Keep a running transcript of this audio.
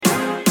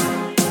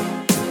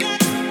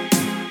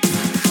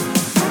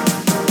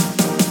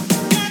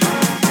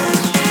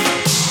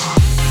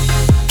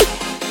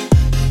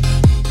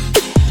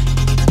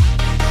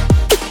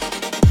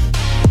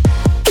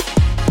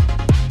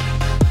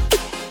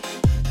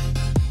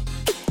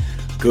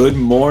Good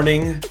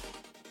morning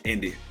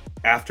and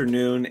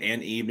afternoon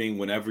and evening,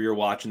 whenever you're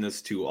watching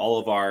this, to all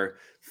of our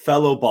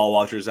fellow ball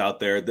watchers out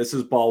there. This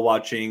is Ball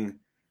Watching,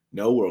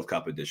 no World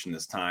Cup edition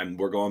this time.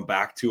 We're going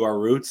back to our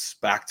roots,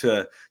 back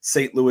to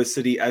St. Louis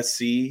City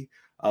SC,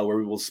 where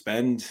we will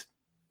spend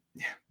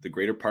the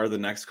greater part of the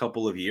next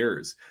couple of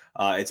years.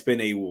 It's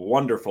been a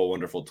wonderful,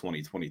 wonderful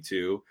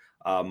 2022.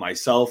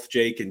 Myself,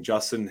 Jake, and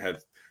Justin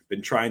have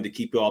been trying to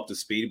keep you up to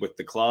speed with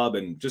the club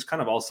and just kind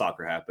of all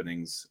soccer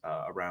happenings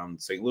around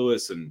St.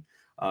 Louis and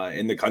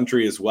in the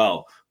country as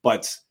well.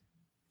 But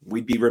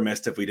we'd be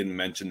remiss if we didn't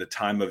mention the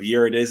time of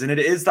year it is, and it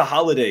is the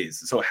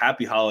holidays. So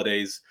happy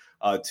holidays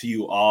to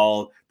you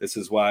all. This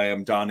is why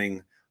I'm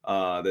donning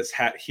this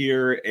hat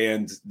here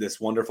and this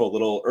wonderful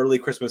little early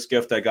Christmas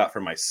gift I got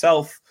for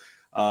myself.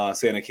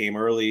 Santa came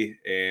early,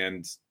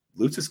 and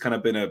Lutz has kind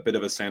of been a bit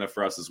of a Santa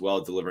for us as well,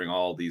 delivering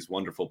all these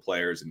wonderful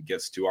players and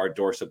gifts to our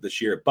doorstep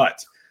this year.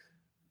 But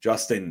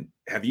Justin,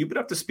 have you been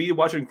up to speed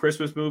watching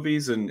Christmas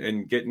movies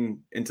and getting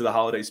into the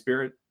holiday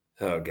spirit?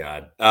 Oh,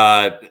 God.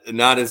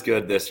 Not as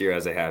good this year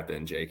as I have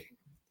been, Jake.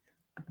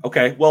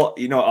 Okay. Well,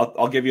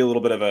 I'll give you a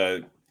little bit of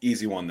a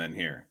easy one then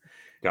here.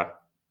 Yeah.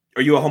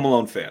 Are you a Home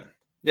Alone fan?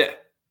 Yeah.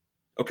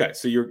 Okay.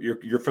 So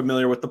you're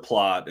familiar with the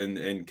plot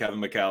and Kevin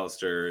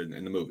McAllister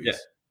in the movies?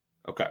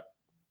 Yeah. Okay.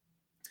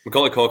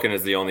 Macaulay Culkin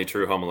is the only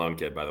true Home Alone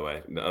kid, by the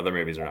way. The other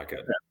movies are not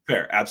good.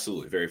 Fair.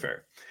 Absolutely. Very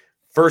fair.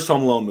 First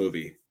Home Alone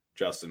movie,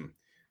 Justin.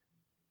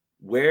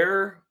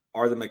 Where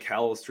are the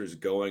McAllisters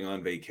going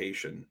on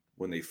vacation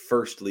when they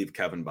first leave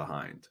Kevin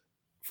behind?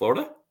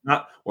 Florida?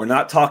 We're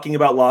not talking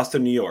about Lost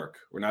in New York.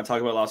 We're not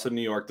talking about Lost in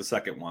New York, the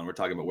second one. We're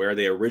talking about where are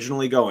they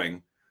originally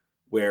going,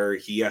 where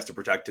he has to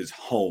protect his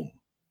home.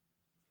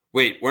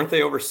 Wait, weren't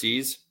they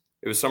overseas?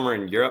 It was somewhere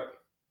in Europe?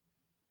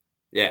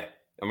 Yeah,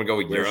 I'm going to go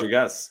with Europe. Where's your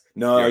guess?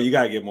 No, Europe. You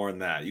got to get more than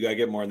that. You got to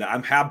get more than that.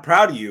 I'm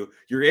proud of you.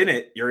 You're in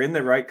it. You're in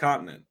the right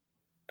continent.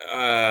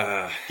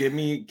 Give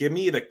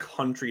me the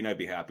country, and I'd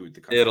be happy with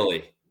the country.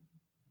 Italy.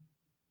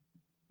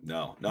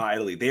 No, not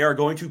Italy. They are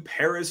going to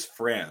Paris,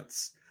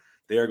 France.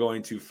 They are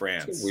going to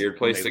France. It's a weird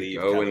place to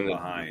go in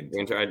the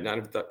winter. I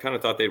kind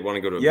of thought they'd want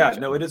to go to a beach.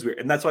 No, it is weird.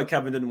 And that's why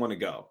Kevin didn't want to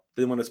go.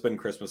 Didn't want to spend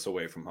Christmas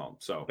away from home.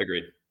 So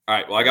agreed. All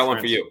right. Well, I got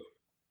one for you.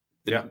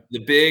 The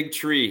big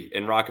tree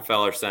in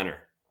Rockefeller Center.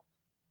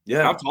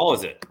 Yeah. How tall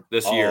is it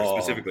this year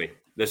specifically?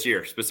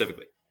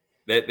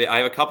 I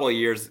have a couple of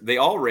years. They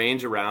all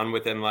range around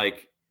within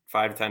like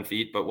 5 to 10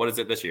 feet. But what is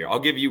it this year? I'll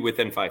give you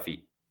within 5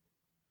 feet.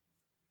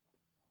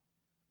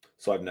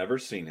 So I've never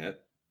seen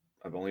it.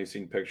 I've only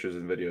seen pictures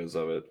and videos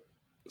of it.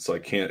 So I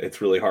can't,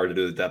 it's really hard to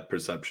do the depth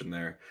perception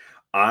there.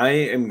 I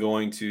am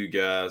going to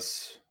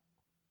guess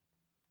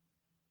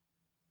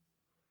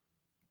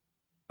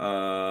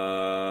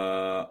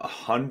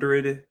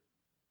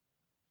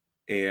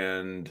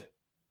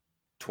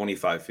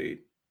 125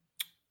 feet.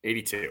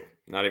 82.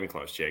 Not even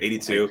close, Jake.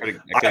 82.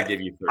 I could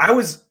give you 30.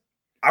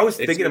 I was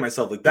thinking to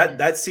myself, like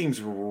that seems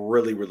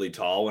really, really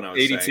tall when I was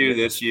 82 saying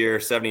this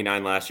year,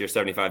 79 last year,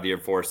 75 the year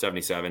before,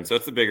 77. So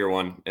it's the bigger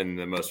one in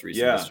the most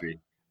recent history.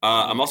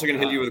 I'm also going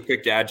to hit you with a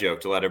quick dad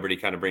joke to let everybody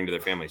kind of bring to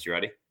their families. You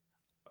ready?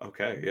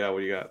 Okay. Yeah.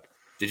 What do you got?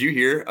 Did you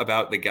hear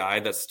about the guy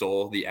that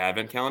stole the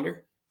advent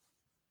calendar?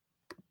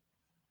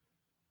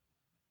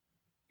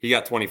 He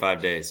got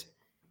 25 days.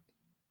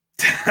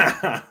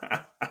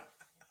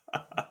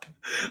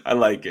 I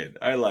like it.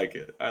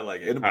 Perfect.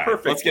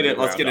 Right,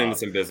 let's get into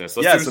some business.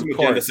 Let's do some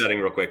agenda setting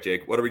real quick,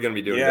 Jake. What are we going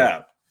to be doing?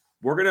 Yeah.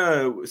 We're going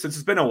to, since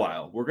it's been a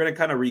while, we're going to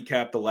kind of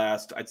recap the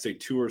last, I'd say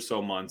 2 or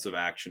so months of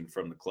action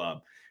from the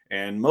club.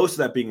 And most of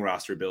that being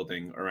roster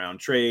building around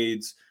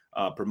trades,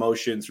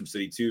 promotions from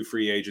City 2,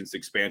 free agents,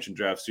 expansion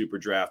draft, super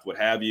draft, what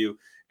have you.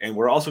 And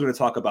we're also going to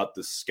talk about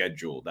the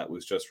schedule that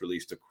was just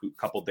released a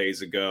couple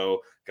days ago.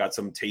 Got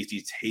some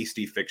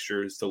tasty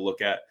fixtures to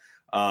look at.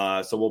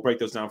 So we'll break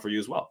those down for you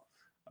as well.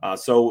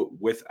 So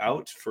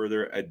without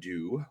further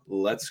ado,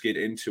 let's get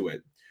into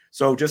it.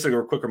 So just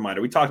a quick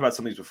reminder, we talked about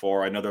some of these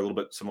before. I know they're a little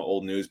bit some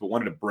old news, but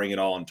wanted to bring it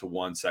all into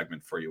one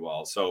segment for you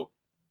all. So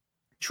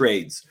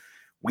trades.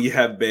 We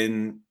have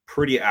been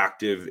pretty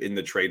active in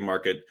the trade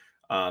market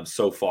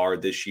so far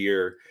this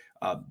year.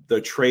 The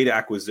trade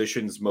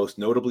acquisitions most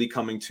notably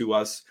coming to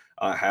us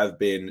have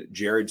been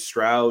Jared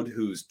Stroud,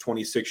 who's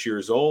 26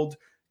 years old,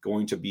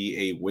 going to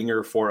be a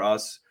winger for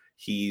us.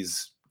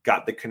 He's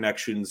got the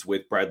connections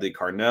with Bradley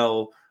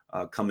Carnell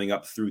coming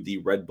up through the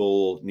Red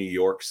Bull New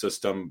York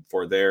system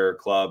for their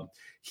club.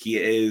 He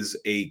is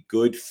a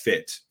good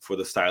fit for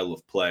the style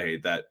of play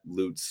that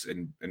Lutz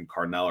and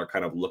Carnell are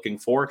kind of looking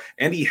for.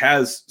 And he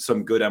has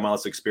some good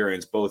MLS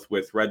experience, both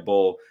with Red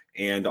Bull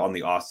and on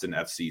the Austin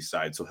FC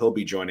side. So he'll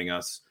be joining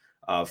us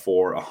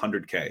for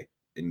 $100K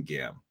in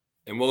GAM.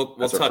 And we'll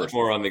touch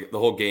more on the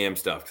whole GAM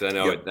stuff, because I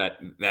know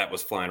that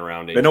was flying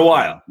around. Been a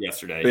while.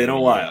 Yesterday. Been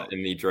a while.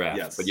 In the draft.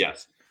 Yes. But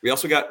yes. We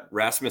also got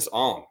Rasmus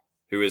Alm,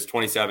 who is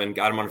 27,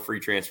 got him on a free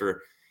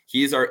transfer.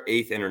 He's our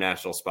 8th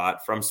international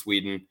spot from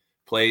Sweden,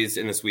 plays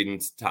in the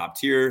Sweden's top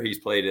tier. He's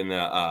played in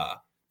the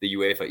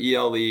UEFA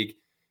EL League.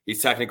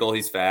 He's technical.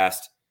 He's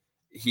fast.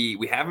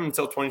 we have him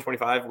until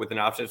 2025 with an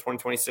option of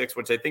 2026,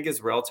 which I think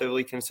is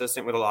relatively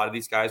consistent with a lot of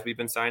these guys we've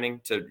been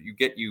signing.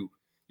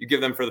 You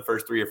give them for the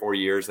first 3 or 4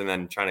 years and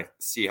then trying to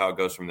see how it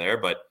goes from there.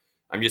 But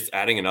I'm just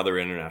adding another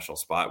international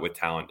spot with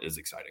talent is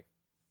exciting.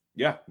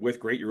 Yeah, with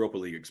great Europa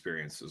League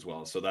experience as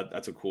well. So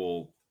that's a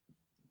cool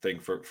thing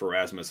for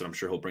Rasmus, and I'm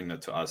sure he'll bring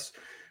that to us.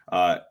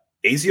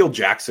 Aziel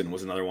Jackson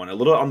was another one, a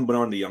little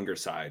on the younger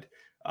side.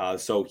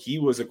 So he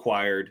was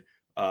acquired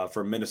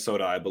from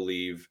Minnesota, I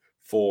believe,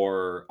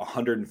 for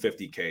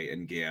 $150K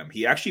in GAM.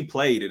 He actually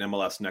played in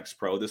MLS Next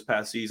Pro this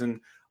past season.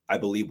 I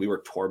believe we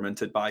were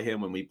tormented by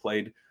him when we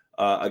played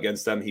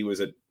against them. He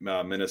was at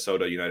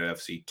Minnesota United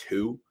FC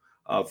 2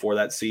 for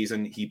that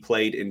season. He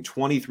played in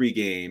 23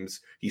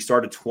 games. He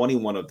started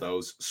 21 of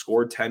those,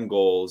 scored 10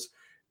 goals,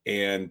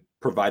 and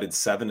provided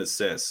 7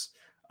 assists.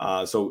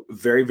 So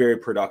very, very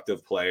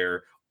productive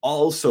player.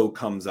 Also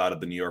comes out of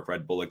the New York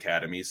Red Bull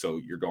Academy.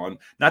 So you're going,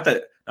 not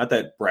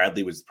that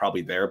Bradley was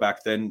probably there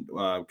back then,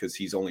 because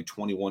he's only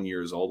 21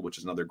 years old, which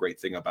is another great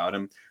thing about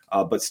him.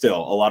 But still,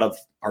 a lot of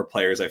our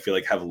players, I feel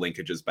like, have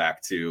linkages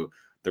back to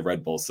the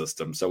Red Bull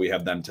system. So we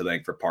have them to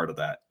thank for part of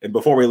that. And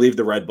before we leave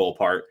the Red Bull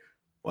part,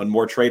 one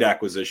more trade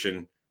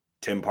acquisition,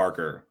 Tim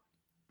Parker.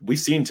 We've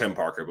seen Tim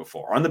Parker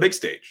before on the big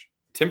stage.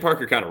 Tim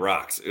Parker kind of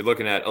rocks.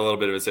 Looking at a little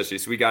bit of his history,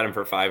 so we got him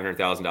for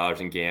 $500,000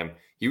 in GAM.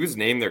 He was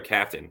named their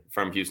captain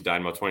from Houston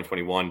Dynamo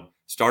 2021.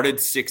 Started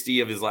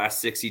 60 of his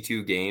last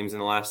 62 games in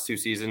the last 2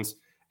 seasons,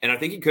 and I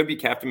think he could be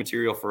captain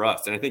material for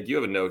us. And I think you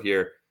have a note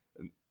here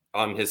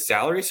on his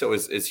salary. So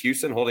is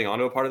Houston holding on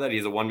to a part of that? He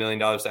has a $1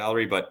 million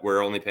salary, but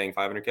we're only paying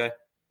 $500K.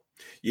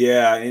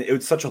 Yeah, it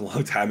was such a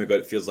long time ago.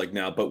 It feels like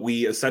now, but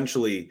we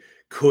essentially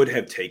could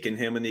have taken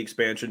him in the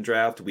expansion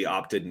draft. We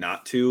opted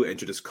not to, and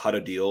to just cut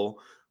a deal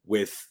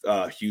with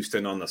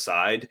Houston on the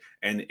side.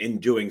 And in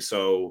doing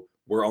so,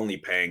 we're only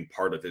paying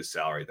part of his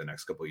salary the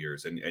next couple of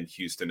years. And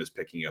Houston is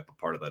picking up a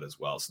part of that as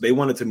well. So they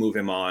wanted to move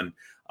him on.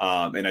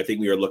 And I think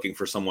we are looking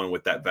for someone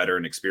with that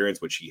veteran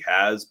experience, which he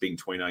has, being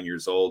 29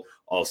 years old,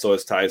 also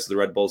has ties to the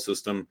Red Bull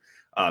system.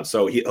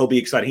 So he'll be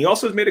exciting. He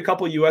also has made a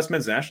couple of U.S.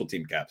 men's national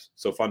team caps.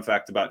 So fun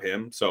fact about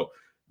him. So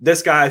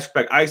this guy,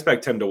 I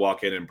expect him to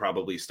walk in and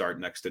probably start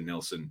next to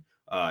Nilsson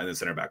in the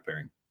center back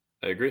pairing.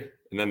 I agree.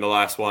 And then the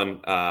last one,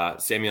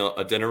 Samuel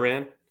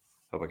Adeniran.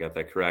 Hope I got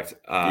that correct.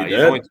 He's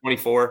only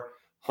 24,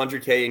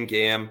 $100K in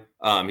GAM.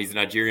 He's a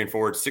Nigerian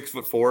forward,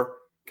 6'4",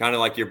 kind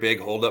of like your big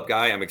hold-up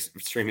guy. I'm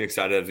extremely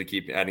excited to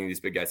keep adding these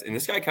big guys. And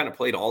this guy kind of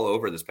played all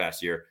over this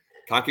past year.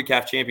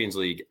 CONCACAF Champions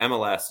League,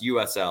 MLS,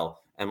 USL,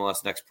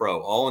 MLS Next Pro,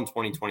 all in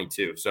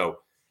 2022. So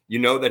you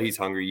know that he's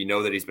hungry. You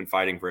know that he's been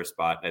fighting for a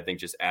spot. And I think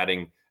just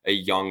adding a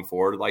young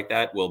forward like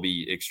that will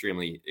be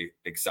extremely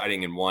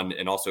exciting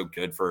and also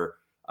good for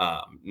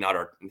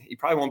he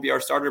probably won't be our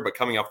starter, but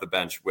coming off the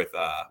bench with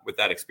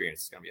that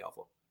experience is going to be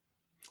helpful.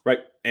 Right.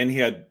 And he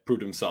had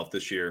proved himself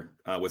this year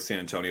with San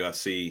Antonio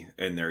FC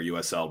in their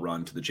USL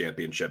run to the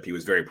championship. He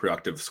was very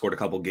productive, scored a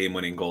couple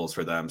game-winning goals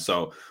for them.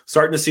 So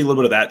starting to see a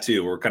little bit of that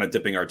too. We're kind of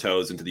dipping our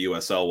toes into the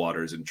USL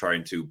waters and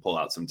trying to pull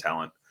out some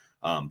talent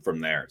from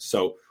there.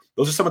 So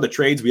those are some of the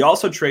trades. We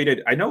also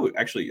traded, I know,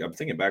 actually, I'm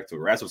thinking back to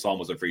Rasmus Holm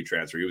was a free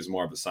transfer. He was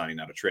more of a signing,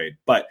 not a trade.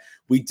 But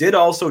we did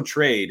also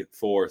trade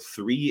for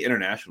 3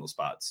 international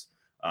spots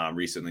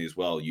recently as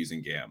well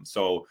using GAM.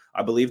 So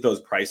I believe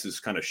those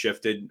prices kind of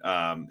shifted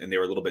and they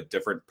were a little bit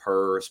different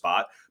per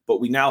spot. But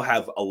we now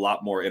have a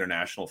lot more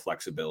international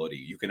flexibility.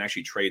 You can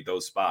actually trade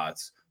those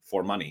spots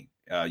for money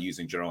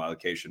using general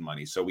allocation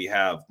money. So we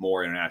have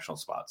more international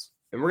spots.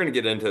 And we're going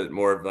to get into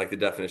more of like the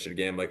definition of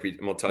GAM,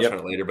 we'll touch on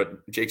it later.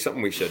 But Jake,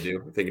 something we should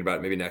do, thinking about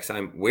it maybe next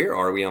time, where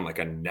are we on like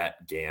a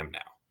net GAM now?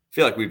 I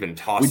feel like we've been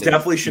tossing we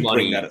definitely should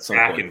money bring that at some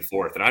back point. And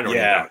forth. And I don't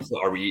know. So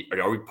are we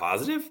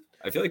positive?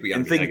 I feel like we got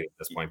to be negative at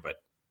this point, but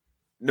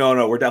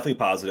no, we're definitely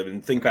positive.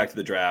 And think back to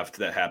the draft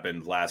that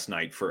happened last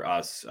night for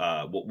us.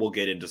 We'll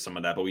get into some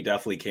of that, but we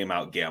definitely came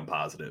out GAM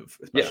positive,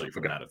 especially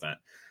from that event.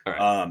 All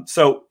right.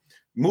 So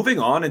moving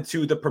on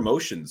into the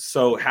promotions.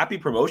 So happy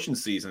promotion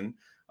season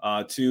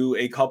to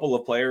a couple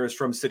of players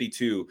from City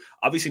 2.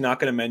 Obviously not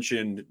going to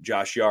mention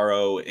Josh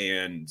Yarrow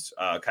and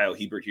Kyle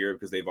Hebert here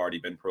because they've already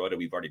been promoted.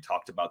 We've already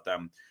talked about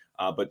them.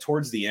 But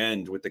towards the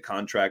end with the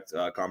contract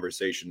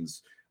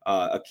conversations,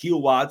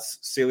 Akil Watts,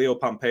 Celio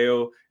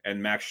Pompeo,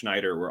 and Max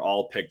Schneider were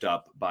all picked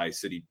up by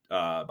City,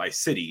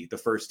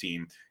 the first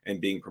team, and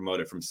being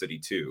promoted from City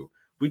 2.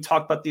 We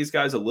talked about these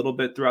guys a little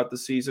bit throughout the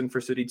season for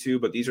City 2,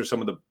 but these are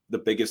some of the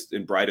biggest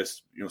and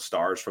brightest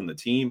stars from the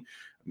team.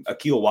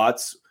 Akil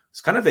Watts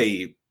is kind of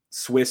a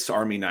Swiss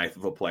Army knife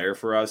of a player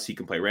for us. He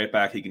can play right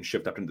back. He can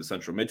shift up into the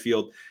central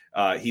midfield.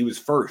 He was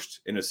first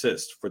in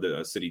assists for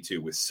the City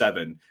 2 with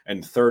 7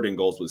 and third in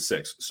goals with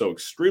 6. So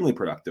extremely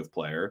productive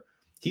player.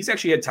 He's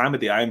actually had time at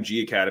the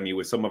IMG Academy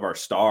with some of our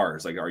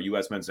stars, like our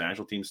U.S. men's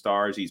national team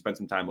stars. He spent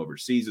some time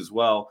overseas as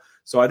well.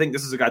 So I think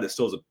this is a guy that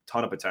still has a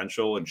ton of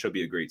potential and should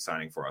be a great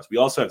signing for us. We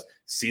also have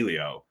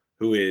Celio,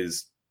 who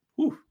is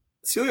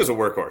Celio's a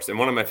workhorse and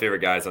one of my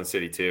favorite guys on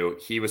City 2.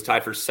 He was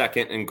tied for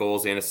second in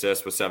goals and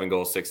assists with 7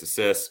 goals, 6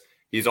 assists.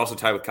 He's also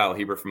tied with Kyle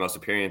Hebert for most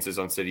appearances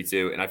on City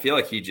 2. And I feel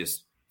like he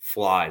just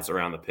flies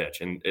around the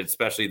pitch, and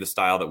especially the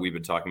style that we've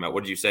been talking about.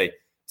 What did you say?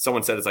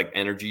 Someone said it's like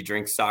energy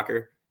drink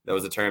soccer. That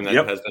was a term that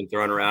has been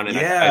thrown around,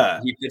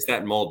 and he fits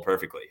that mold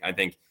perfectly. I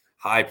think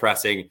high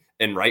pressing,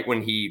 and right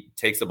when he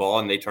takes the ball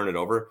and they turn it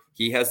over,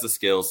 he has the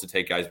skills to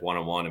take guys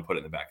one-on-one and put it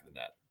in the back of the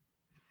net.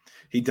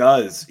 He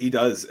does.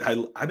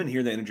 I've been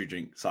hearing the energy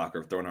drink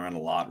soccer thrown around a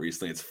lot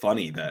recently. It's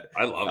funny that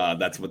I love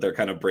that's what they're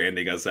kind of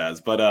branding us as,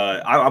 but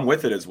I'm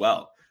with it as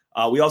well.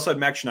 We also had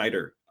Max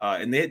Schneider,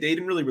 and they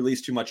didn't really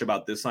release too much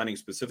about this signing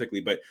specifically,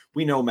 but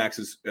we know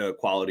Max's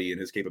quality and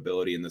his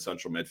capability in the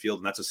central midfield,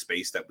 and that's a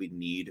space that we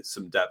need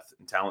some depth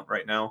and talent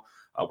right now.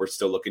 We're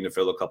still looking to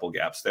fill a couple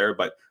gaps there,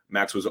 but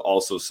Max was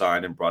also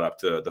signed and brought up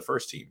to the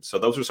first team. So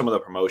those are some of the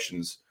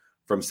promotions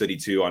from City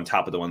 2 on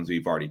top of the ones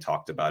we've already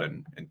talked about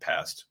in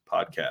past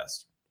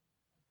podcasts.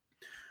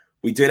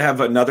 We did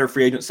have another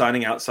free agent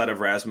signing outside of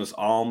Rasmus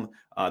Alm.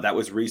 That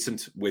was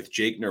recent with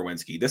Jake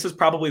Nerwinski. This is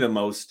probably the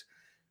most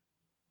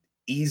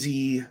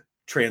easy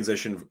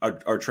transition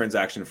or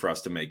transaction for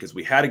us to make, because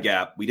we had a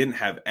gap. We didn't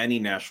have any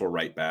national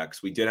right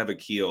backs. We did have a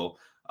Keel,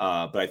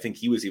 but I think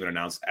he was even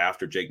announced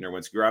after Jake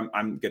Nerwinski.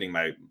 I'm getting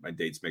my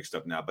dates mixed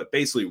up now, but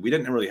basically we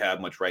didn't really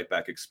have much right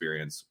back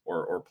experience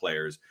or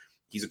players.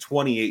 He's a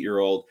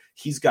 28-year-old.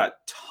 He's got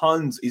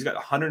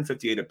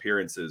 158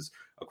 appearances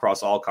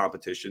across all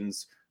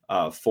competitions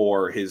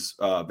for his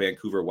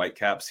Vancouver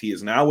Whitecaps. He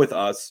is now with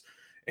us,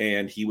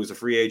 and he was a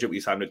free agent. We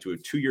signed him to a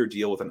 2-year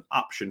deal with an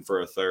option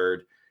for a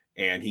third,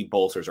 and he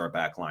bolsters our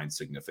back line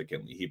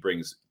significantly. He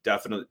brings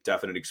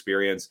definite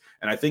experience,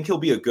 and I think he'll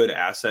be a good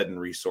asset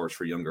and resource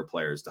for younger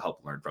players to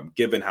help learn from,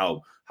 given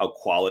how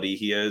quality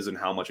he is and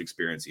how much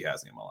experience he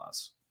has in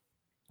MLS.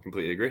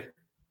 Completely agree.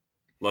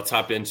 Let's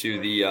hop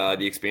into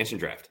the expansion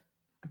draft.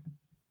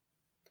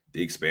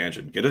 The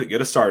expansion.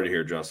 Get us started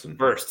here, Justin.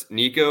 First,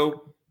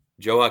 Nico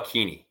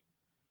Joaquini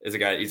is a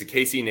guy. He's a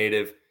KC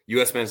native,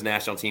 U.S. men's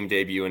national team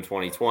debut in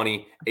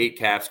 2020, 8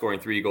 caps, scoring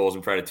 3 goals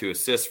and provided 2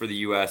 assists for the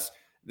U.S.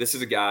 This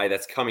is a guy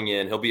that's coming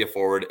in. He'll be a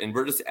forward, and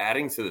we're just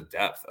adding to the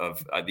depth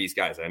of these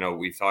guys. I know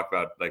we've talked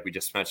about, like we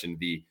just mentioned,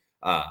 the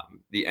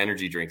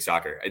energy drink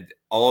soccer.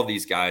 All of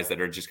these guys that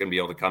are just going to be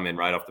able to come in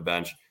right off the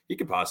bench. He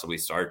could possibly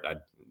start.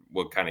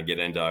 We'll kind of get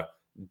into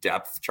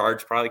depth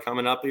charge probably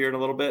coming up here in a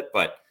little bit,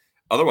 but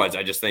otherwise,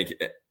 I just think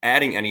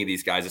adding any of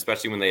these guys,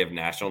 especially when they have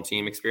national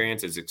team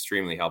experience, is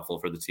extremely helpful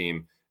for the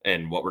team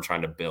and what we're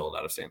trying to build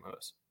out of St.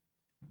 Louis.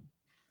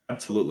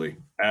 Absolutely.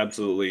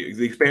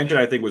 The expansion,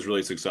 I think, was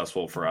really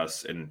successful for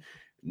us. And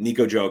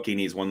Nico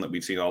Joaquini is one that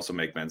we've seen also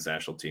make men's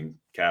national team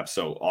caps.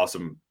 So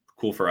awesome.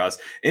 Cool for us.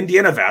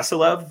 Indiana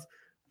Vasilev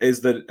is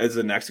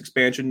the next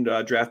expansion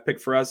draft pick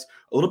for us.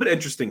 A little bit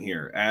interesting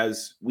here,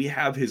 as we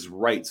have his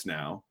rights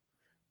now,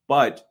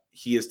 but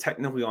he is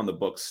technically on the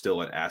books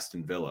still at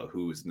Aston Villa,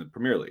 who is in the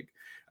Premier League.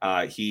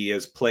 He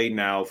has played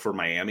now for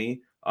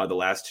Miami the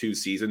last 2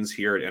 seasons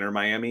here at Inter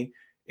Miami,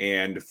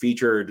 and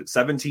featured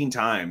 17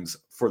 times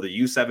for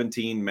the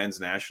U17 men's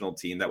national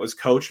team that was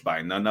coached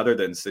by none other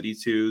than City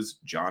 2's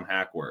John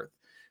Hackworth.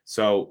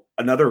 So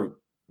another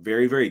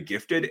very, very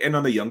gifted and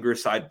on the younger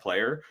side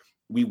player.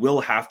 We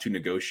will have to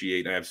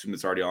negotiate, and I assume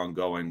it's already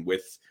ongoing,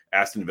 with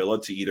Aston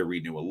Villa to either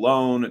renew a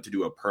loan, to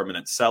do a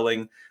permanent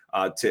selling,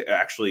 to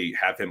actually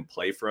have him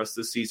play for us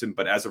this season.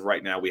 But as of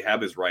right now, we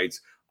have his rights.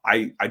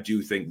 I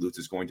do think Lutz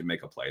is going to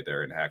make a play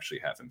there and actually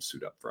have him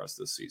suit up for us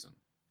this season.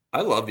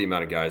 I love the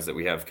amount of guys that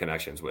we have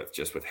connections with,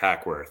 just with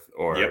Hackworth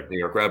or New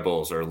York Red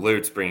Bulls or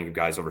Lutz bringing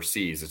guys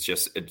overseas.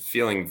 It's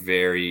feeling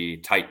very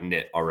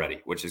tight-knit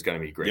already, which is going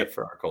to be great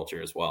for our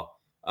culture as well.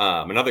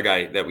 Another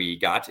guy that we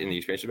got in the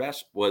expansion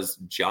batch was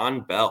John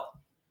Bell.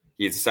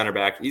 He's a center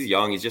back. He's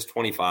young. He's just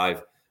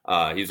 25.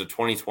 He was a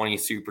 2020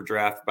 super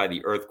draft by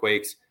the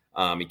Earthquakes.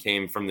 He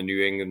came from the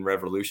New England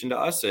Revolution to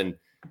us. And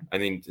I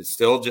mean, it's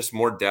still just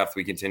more depth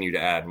we continue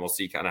to add. And we'll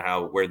see kind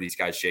of where these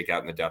guys shake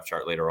out in the depth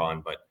chart later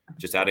on. But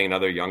just adding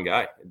another young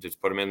guy, just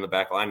put him in the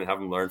back line and have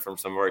him learn from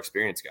some of our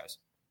experienced guys.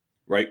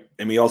 Right.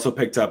 And we also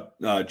picked up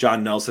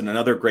John Nelson,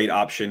 another great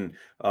option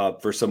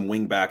for some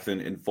wing back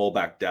and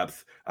fullback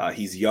depth.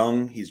 He's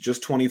young. He's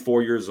just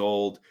 24 years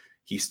old.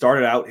 He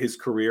started out his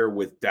career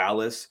with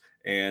Dallas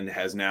and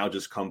has now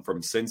just come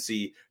from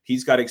Cincy.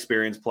 He's got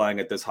experience playing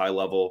at this high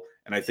level,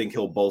 and I think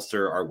he'll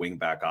bolster our wing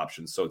back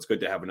options. So it's good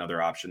to have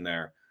another option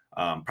there,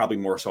 probably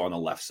more so on the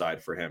left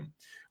side for him.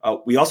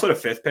 We also had a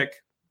 5th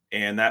pick,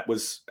 and that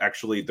was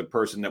actually the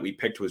person that we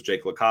picked was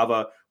Jake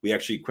LaCava. We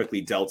actually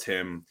quickly dealt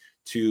him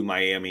to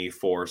Miami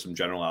for some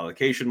general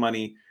allocation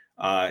money.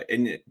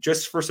 And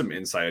just for some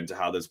insight into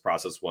how this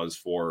process was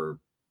for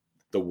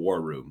the war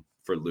room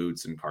for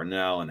Lutz and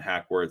Carnell and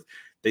Hackworth,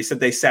 they said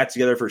they sat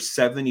together for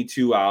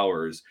 72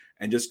 hours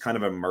and just kind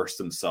of immersed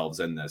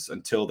themselves in this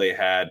until they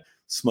had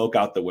smoke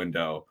out the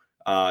window.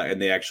 And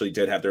they actually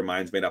did have their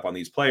minds made up on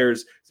these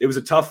players. It was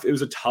a tough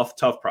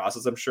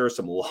process. I'm sure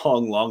some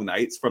long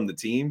nights from the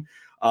team.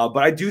 But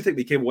I do think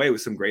we came away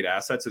with some great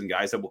assets and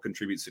guys that will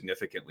contribute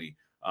significantly,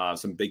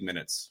 some big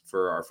minutes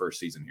for our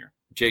first season here.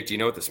 Jake, do you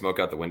know what the smoke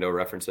out the window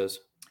reference is?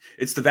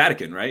 It's the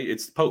Vatican, right?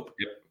 It's the Pope.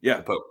 Yep. Yeah.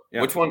 The Pope.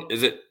 Yeah. Which one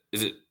is it?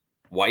 Is it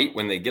white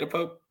when they get a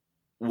Pope?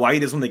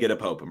 White is when they get a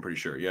Pope, I'm pretty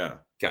sure. Yeah.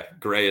 Okay.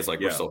 Gray is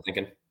we're still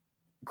thinking.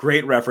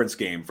 Great reference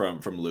game from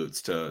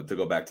Lutz to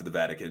go back to the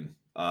Vatican.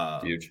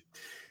 Huge.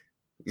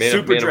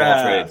 Super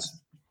draft.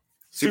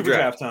 Super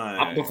draft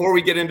time. Before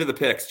we get into the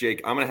picks,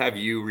 Jake, I'm going to have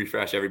you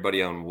refresh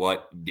everybody on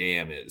what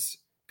GAM is,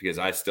 because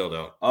I still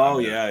don't. Oh,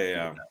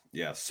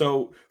 yeah.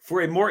 So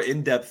for a more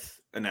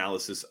in-depth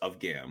analysis of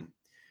GAM,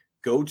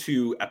 go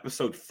to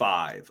episode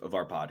 5 of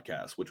our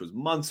podcast, which was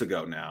months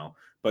ago now.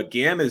 But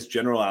GAM is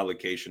general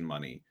allocation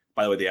money.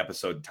 By the way, the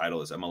episode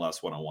title is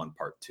MLS 101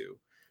 Part 2.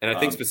 And I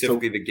think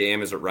specifically the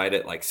GAM is right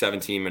at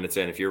 17 minutes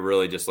in, if you're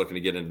really just looking to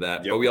get into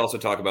that. Yep. But we also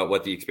talk about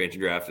what the expansion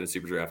draft and the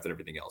super draft and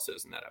everything else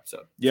is in that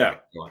episode. Yeah.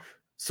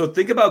 So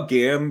think about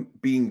GAM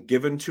being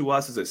given to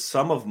us as a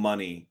sum of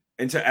money,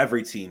 and to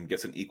every team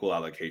gets an equal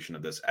allocation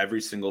of this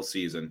every single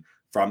season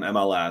from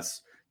MLS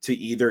to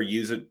either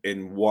use it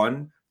in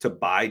one to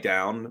buy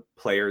down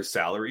players'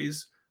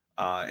 salaries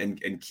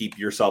and keep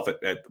yourself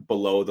at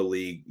below the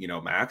league,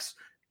 max,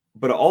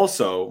 but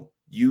also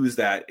use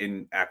that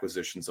in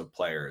acquisitions of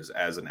players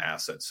as an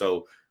asset.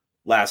 So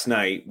last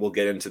night, we'll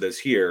get into this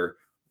here,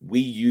 we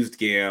used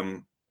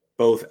GAM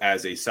both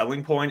as a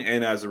selling point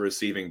and as a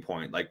receiving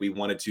point. We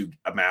wanted to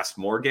amass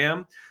more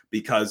GAM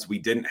because we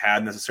didn't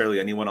have necessarily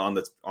anyone on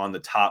the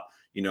top.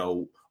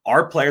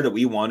 Our player that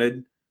we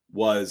wanted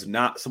was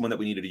not someone that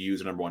we needed to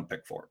use a number 1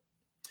 pick for.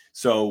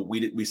 So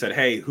we said,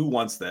 hey, who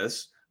wants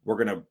this? We're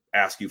going to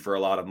ask you for a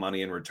lot of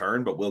money in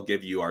return, but we'll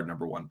give you our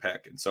number 1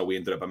 pick. And so we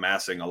ended up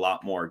amassing a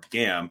lot more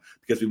GAM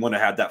because we want to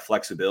have that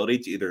flexibility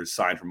to either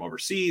sign from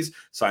overseas,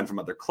 sign from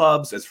other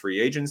clubs as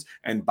free agents,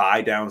 and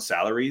buy down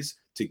salaries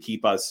to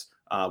keep us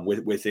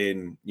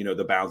within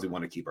the bounds we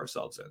want to keep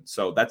ourselves in.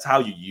 So that's how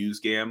you use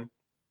GAM.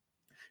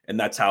 And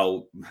that's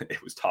how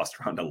it was tossed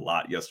around a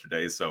lot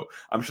yesterday. So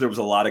I'm sure there was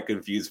a lot of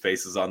confused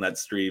faces on that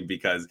stream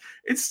because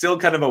it's still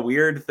kind of a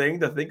weird thing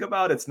to think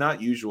about. It's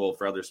not usual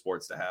for other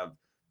sports to have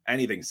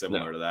anything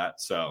similar to that.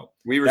 So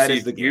we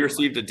received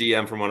a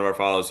DM from one of our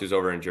followers who's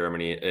over in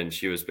Germany, and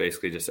she was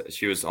basically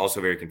she was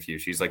also very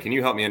confused. She's like, can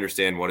you help me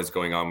understand what is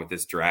going on with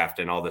this draft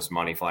and all this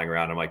money flying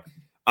around? I'm like,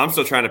 I'm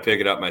still trying to pick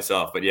it up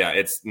myself, but yeah,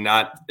 it's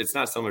not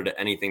similar to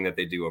anything that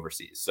they do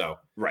overseas. So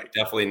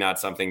definitely not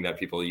something that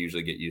people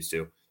usually get used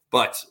to.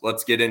 But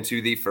let's get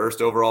into the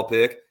first overall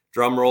pick.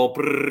 Drum roll.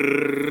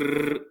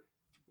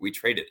 We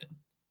traded it.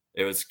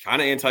 It was kind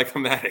of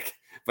anticlimactic,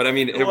 but I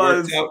mean, it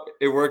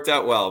worked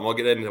out well, and we'll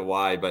get into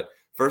why. But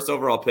first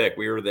overall pick,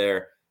 we were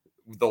there,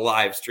 the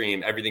live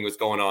stream, everything was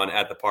going on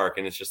at the park,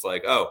 and it's just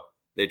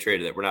they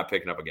traded it. We're not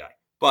picking up a guy.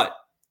 But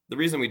the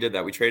reason we did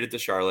that, we traded to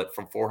Charlotte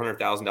from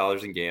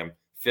 $400,000 in GAM,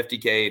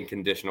 $50K in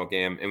conditional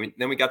GAM, and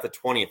then we got the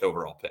 20th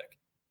overall pick.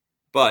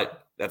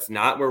 But that's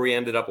not where we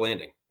ended up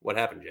landing. What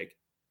happened, Jake?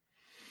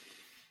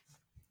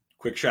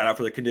 Quick shout out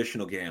for the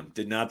conditional GAM.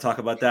 Did not talk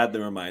about that. The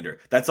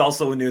reminder. That's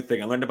also a new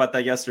thing. I learned about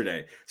that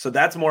yesterday. So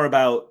that's more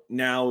about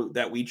now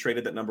that we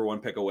traded that number 1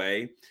 pick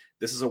away.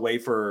 This is a way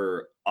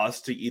for us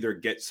to either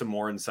get some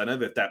more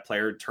incentive if that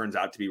player turns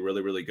out to be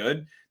really, really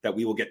good, that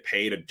we will get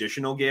paid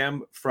additional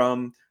GAM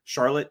from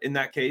Charlotte in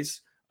that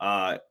case.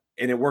 And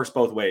it works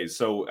both ways.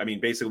 So, I mean,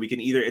 basically we can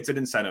either, it's an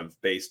incentive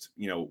based,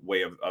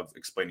 way of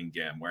explaining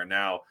GAM, where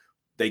now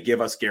they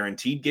give us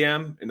guaranteed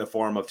GAM in the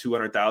form of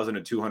 200,000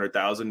 and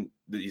 200,000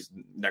 these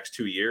next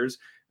 2 years.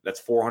 That's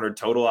 400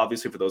 total,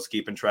 obviously, for those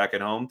keeping track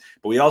at home.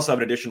 But we also have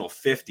an additional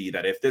 50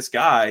 that if this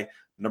guy,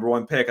 number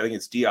 1 pick, I think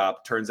it's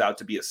Diop, turns out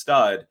to be a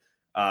stud,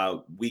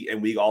 we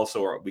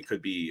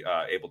could be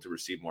able to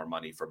receive more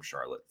money from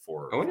Charlotte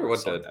for. I wonder we'll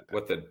have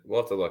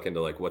to look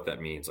into what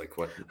that means.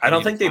 I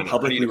don't think they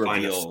publicly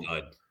reveal.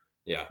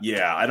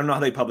 Yeah. I don't know how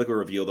they publicly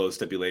reveal those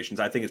stipulations.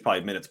 I think it's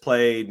probably minutes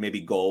played,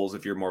 maybe goals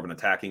if you're more of an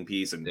attacking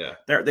piece, and they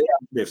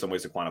have some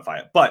ways to quantify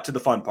it. But to the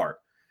fun part,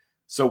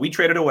 so we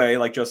traded away,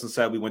 like Justin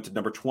said, we went to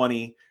number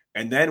 20,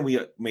 and then we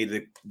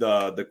made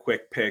the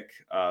quick pick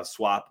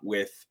swap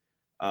with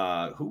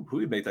who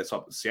we made that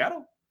swap?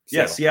 Seattle.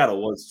 Yeah,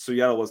 Seattle was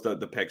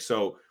the pick.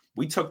 So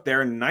we took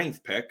their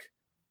 9th pick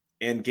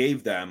and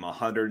gave them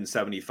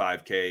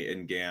 $175K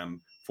in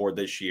GAM for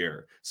this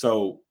year.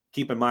 So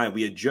keep in mind,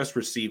 we had just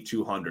received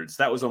 200.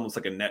 So that was almost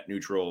like a net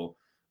neutral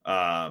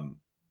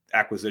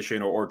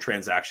acquisition or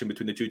transaction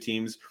between the two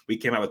teams. We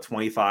came out with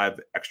 25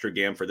 extra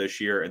GAM for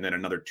this year and then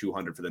another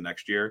 200 for the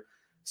next year.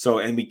 So,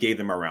 and we gave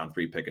them a round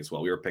 3 pick as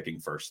well. We were picking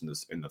first in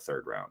the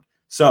 3rd round.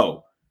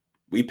 So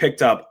we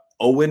picked up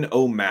Owen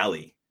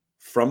O'Malley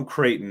from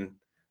Creighton.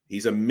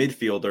 He's a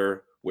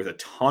midfielder with a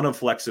ton of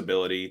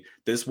flexibility.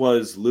 This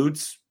was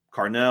Lutz,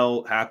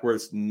 Carnell,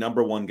 Hackworth's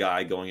number 1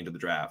 guy going into the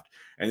draft.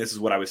 And this is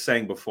what I was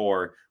saying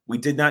before. We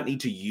did not need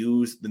to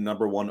use the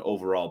number 1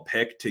 overall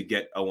pick to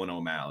get Owen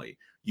O'Malley.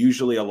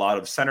 Usually a lot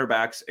of center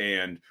backs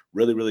and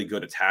really, really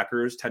good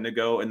attackers tend to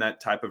go in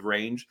that type of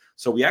range.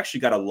 So we actually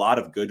got a lot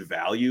of good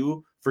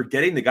value for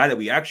getting the guy that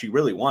we actually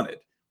really wanted.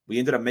 We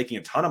ended up making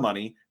a ton of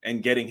money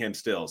and getting him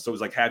still. So it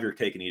was like have your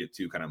cake and eat it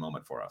too kind of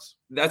moment for us.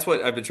 That's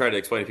what I've been trying to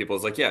explain to people.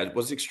 It's it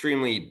was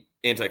extremely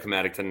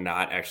anticlimactic to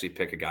not actually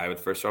pick a guy with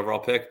first overall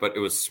pick, but it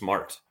was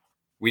smart.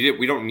 We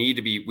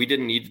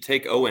didn't need to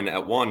take Owen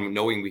at 1,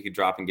 knowing we could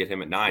drop and get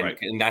him at 9. Right.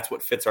 And that's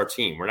what fits our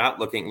team. We're not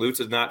Lutz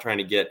is not trying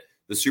to get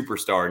the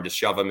superstar and just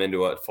shove him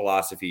into a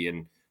philosophy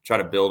and try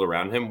to build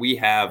around him. We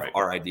have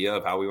our idea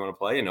of how we want to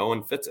play, and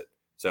Owen fits it.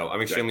 So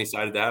I'm extremely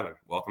excited to have him.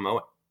 Welcome,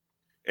 Owen.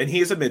 And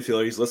he is a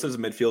midfielder. He's listed as a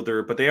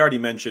midfielder, but they already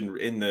mentioned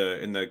in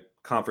the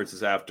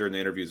conferences after and the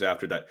interviews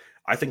after that,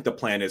 I think the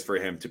plan is for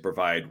him to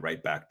provide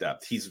right back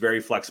depth. He's very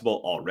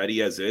flexible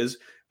already as is.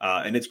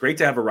 And it's great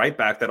to have a right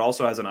back that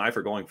also has an eye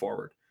for going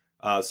forward.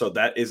 So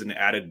that is an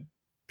added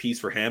piece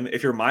for him.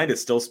 If your mind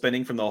is still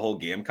spinning from the whole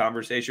game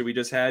conversation we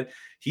just had,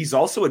 he's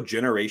also a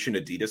generation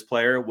Adidas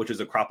player, which is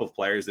a crop of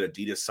players that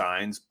Adidas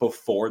signs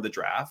before the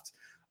draft.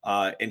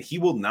 And he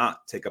will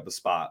not take up a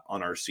spot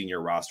on our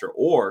senior roster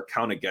or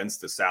count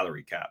against the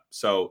salary cap.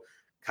 So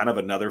kind of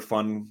another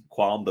fun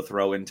qualm to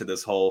throw into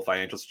this whole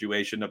financial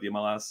situation of the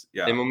MLS.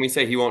 Yeah. And when we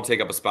say he won't take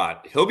up a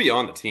spot, he'll be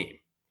on the team.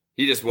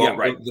 He just won't. Yeah,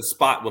 right. The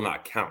spot will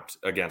not count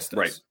against us.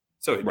 Right.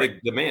 So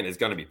the man is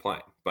going to be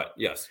playing. But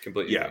yes,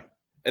 completely. Yeah.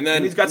 And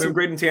then he's got some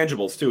great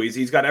intangibles too.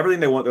 He's got everything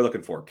they're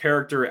looking for: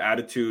 character,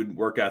 attitude,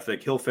 work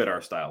ethic. He'll fit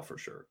our style for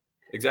sure.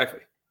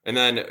 Exactly. And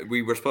then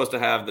we were supposed to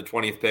have the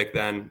 20th pick.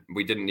 Then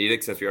we didn't need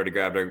it since we already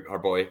grabbed our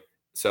boy.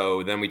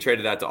 So then we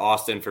traded that to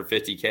Austin for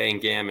 $50K in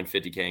GAM and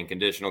 $50K in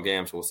conditional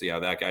GAM. So we'll see how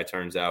that guy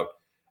turns out.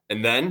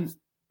 And then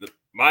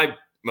my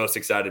most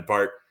excited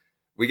part,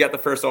 we got the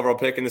first overall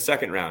pick in the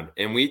second round,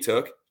 and we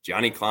took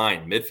Johnny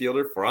Klein,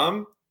 midfielder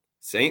from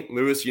St.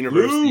 Louis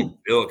University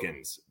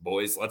Billikens.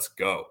 Boys, let's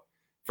go.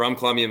 From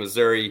Columbia,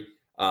 Missouri.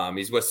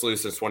 He's with SLU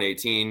since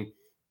 2018.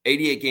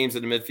 88 games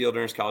in the midfield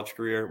during his college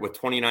career with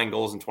 29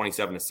 goals and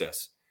 27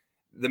 assists.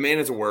 The man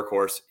is a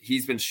workhorse.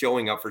 He's been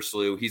showing up for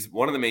SLU. He's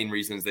one of the main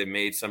reasons they've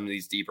made some of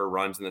these deeper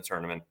runs in the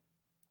tournament.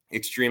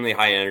 Extremely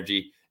high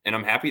energy, and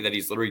I'm happy that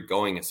he's literally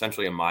going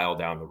essentially a mile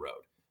down the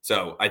road.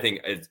 So I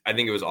think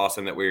it was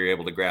awesome that we were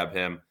able to grab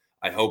him.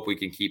 I hope we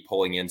can keep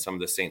pulling in some of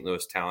the St.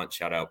 Louis talent.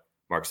 Shout out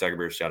Mark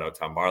Segerberg. Shout out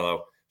Tom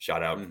Barlow.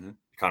 Shout out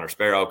Connor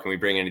Sparrow. Can we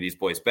bring any of these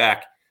boys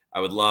back?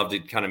 I would love to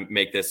kind of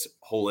make this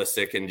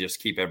holistic and just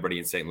keep everybody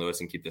in St. Louis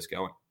and keep this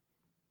going.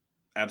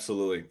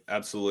 Absolutely.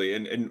 Absolutely.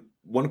 And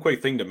one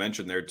quick thing to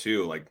mention there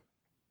too, like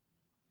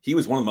he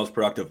was one of the most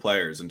productive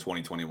players in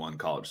 2021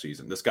 college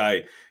season. This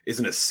guy is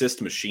an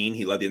assist machine.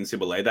 He led the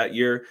NCAA that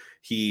year.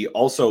 He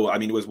also,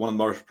 was one of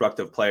the most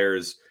productive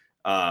players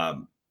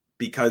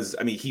because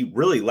he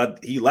really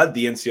led the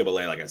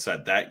NCAA, like I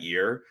said, that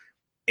year.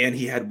 And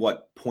he had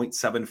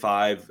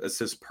 0.75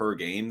 assists per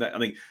game.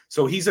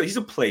 So he's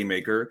a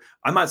playmaker.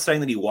 I'm not saying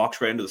that he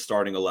walks right into the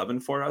starting 11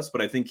 for us,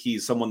 but I think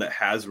he's someone that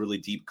has really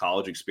deep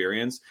college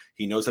experience.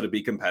 He knows how to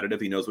be competitive.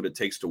 He knows what it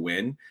takes to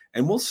win,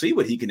 and we'll see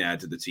what he can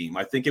add to the team.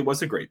 I think it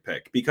was a great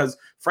pick because,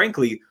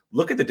 frankly,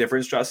 look at the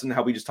difference, Justin.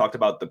 How we just talked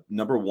about the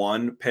number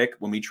 1 pick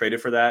when we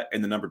traded for that,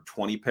 and the number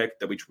 20 pick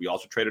that we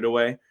also traded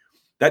away.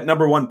 That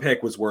number 1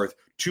 pick was worth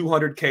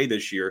 $200K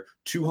this year,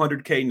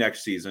 $200K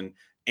next season,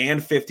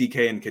 and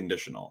 $50K in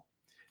conditional.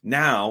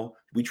 Now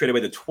we trade away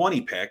the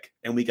 20 pick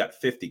and we got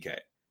 $50K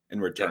in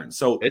return. Yeah,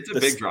 so it's a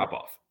big drop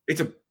off.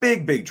 It's a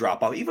big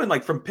drop off. Even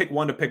like from pick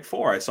 1 to pick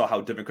 4, I saw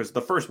how different, because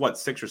the first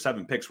 6 or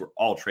 7 picks were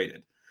all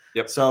traded.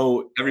 Yep.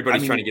 So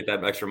everybody's trying to get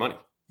that extra money.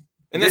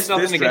 And that's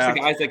nothing against the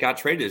guys that got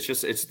traded.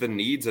 It's the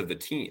needs of the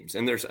teams.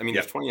 And there's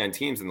 29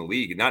 teams in the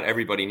league. Not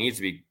everybody needs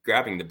to be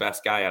grabbing the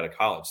best guy out of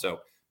college.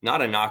 So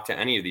not a knock to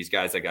any of these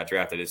guys that got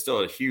drafted. It's still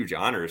a huge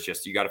honor. It's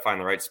just you got to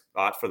find the right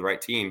spot for the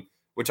right team,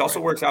 which also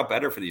works out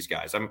better for these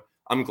guys.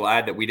 I'm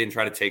glad that we didn't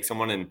try to take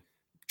someone and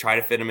try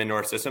to fit him into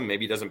our system.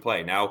 Maybe he doesn't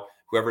play. Now,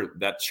 whoever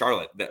that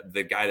Charlotte,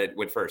 the guy that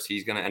went first,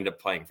 he's going to end up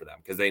playing for them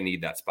because they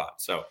need that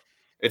spot. So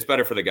it's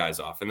better for the guys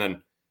off. And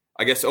then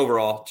I guess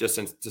overall, just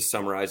to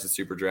summarize the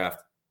super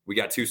draft, we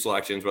got 2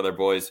 selections with our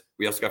boys.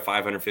 We also got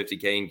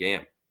 $550K in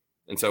GAM.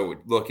 And so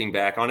looking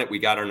back on it, we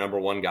got our number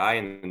 1 guy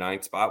in the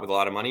 9th spot with a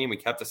lot of money, and we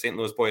kept the St.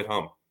 Louis boy at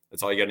home.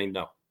 That's all you got to need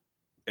to know.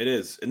 It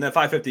is. And that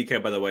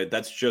 $550K, by the way,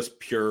 that's just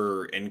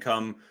pure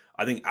income.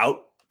 I think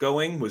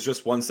outgoing was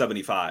just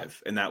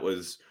 $175, and that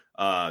was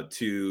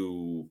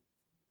to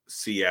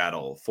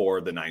Seattle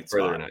for the 9th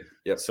spot.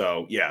 Yep.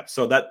 So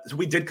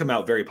we did come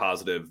out very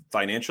positive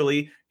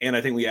financially, and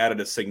I think we added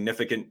a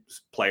significant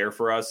player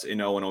for us in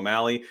Owen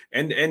O'Malley,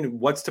 and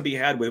what's to be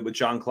had with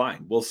John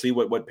Klein. We'll see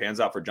what pans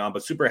out for John,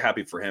 but super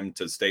happy for him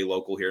to stay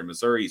local here in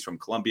Missouri. He's from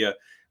Columbia.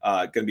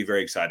 Going to be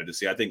very excited to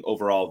see. I think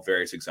overall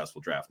very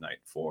successful draft night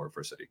for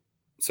City.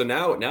 So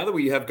now that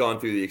we have gone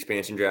through the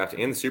expansion draft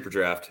and the super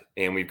draft,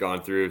 and we've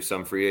gone through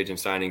some free agent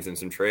signings and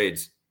some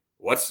trades,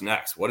 what's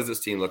next? What is this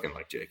team looking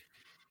like, Jake?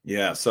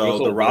 Yeah, so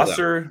the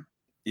roster,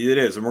 it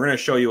is, and we're going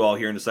to show you all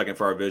here in a second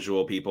for our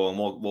visual people, and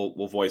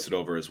we'll voice it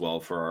over as well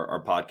for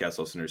our podcast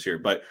listeners here.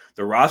 But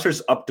the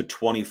roster's up to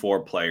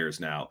 24 players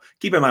now.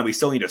 Keep in mind, we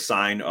still need to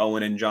sign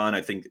Owen and John.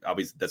 I think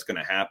obviously that's going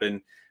to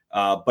happen,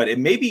 but it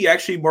may be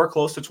actually more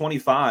close to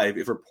 25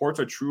 if reports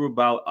are true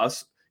about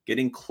us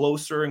getting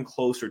closer and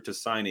closer to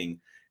signing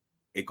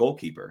a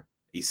goalkeeper,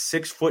 a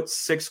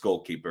 6'6"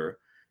 goalkeeper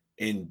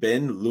in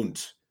Ben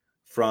Lunt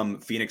from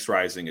Phoenix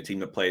Rising, a team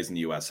that plays in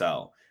the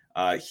USL.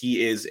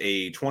 He is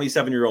a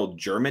 27-year-old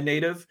German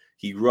native.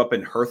 He grew up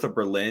in Hertha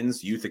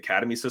Berlin's youth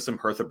academy system.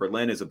 Hertha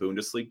Berlin is a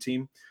Bundesliga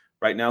team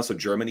right now, so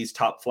Germany's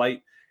top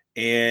flight.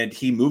 And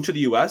he moved to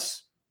the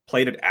U.S.,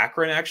 played at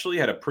Akron, actually,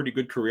 had a pretty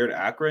good career at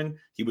Akron.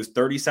 He was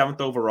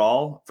 37th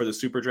overall for the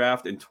Super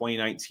Draft in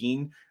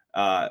 2019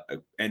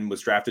 and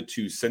was drafted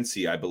to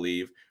Cincy, I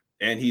believe.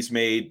 And he's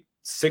made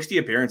 60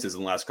 appearances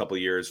in the last couple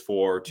of years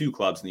for two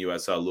clubs in the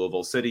USL,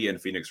 Louisville City and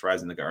Phoenix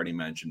Rising, like I already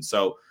mentioned.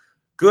 So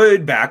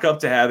good backup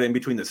to have in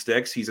between the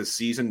sticks. He's a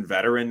seasoned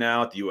veteran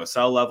now at the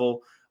USL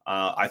level.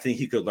 I think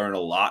he could learn a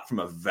lot from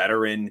a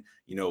veteran,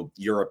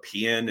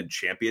 European and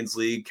Champions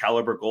League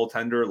caliber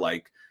goaltender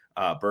like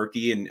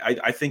Berkey. And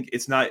I think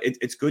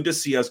it's good to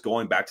see us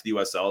going back to the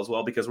USL as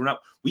well, because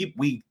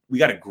we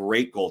got a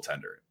great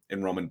goaltender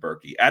in Roman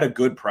Berkey at a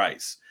good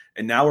price.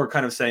 And now we're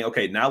kind of saying,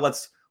 okay, now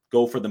let's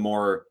go for the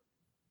more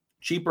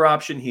cheaper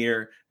option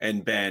here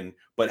and Ben,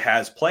 but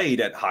has played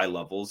at high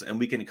levels, and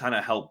we can kind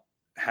of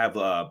have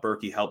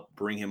Berkey help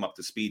bring him up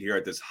to speed here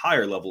at this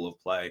higher level of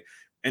play,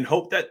 and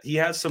hope that he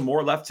has some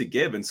more left to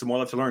give and some more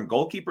left to learn.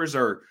 Goalkeepers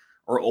are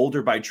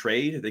older by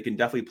trade. They can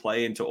definitely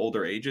play into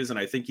older ages, and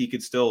I think he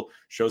could still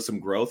show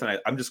some growth. And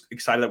I'm just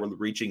excited that we're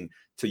reaching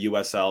to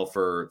USL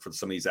for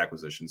some of these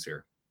acquisitions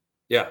here.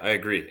 Yeah, I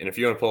agree. And if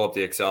you want to pull up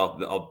the Excel,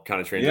 I'll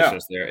kind of transition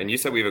us there. And you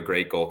said we have a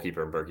great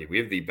goalkeeper in Berkey. We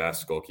have the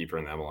best goalkeeper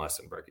in the MLS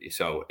in Berkey.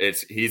 So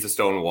he's a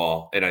stone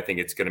wall. And I think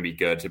it's going to be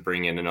good to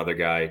bring in another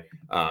guy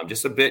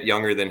just a bit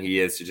younger than he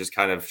is, to just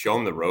kind of show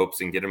him the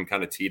ropes and get him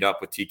kind of teed up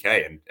with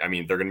TK. And I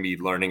mean, they're going to be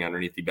learning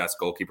underneath the best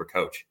goalkeeper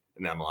coach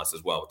in the MLS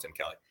as well with Tim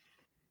Kelly.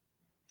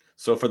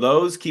 So for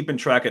those keeping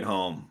track at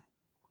home,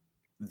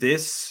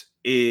 this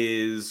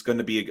is going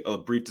to be a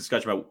brief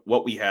discussion about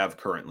what we have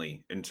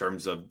currently in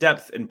terms of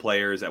depth and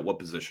players at what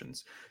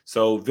positions.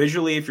 So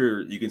visually,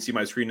 you can see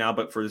my screen now,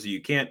 but for those of you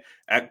can't,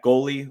 at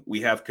goalie, we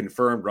have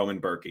confirmed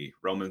Roman Berkey.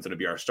 Roman's going to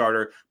be our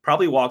starter.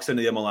 Probably walks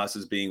into the MLS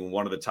as being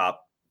one of the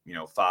top,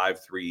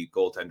 5-3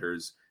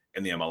 goaltenders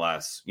in the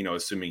MLS,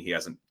 assuming he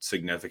hasn't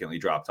significantly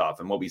dropped off.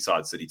 And what we saw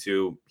at City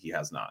 2, he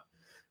has not.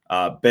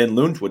 Ben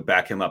Lund would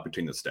back him up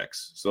between the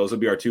sticks. So those would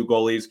be our two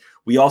goalies.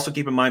 We also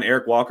keep in mind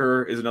Eric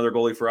Walker is another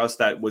goalie for us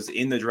that was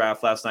in the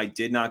draft last night,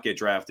 did not get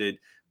drafted,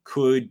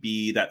 could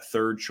be that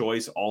third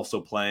choice,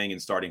 also playing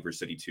and starting for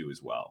City 2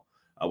 as well.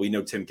 We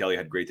know Tim Kelly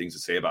had great things to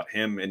say about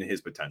him and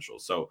his potential.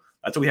 So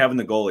that's what we have in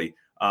the goalie.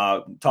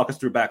 Talk us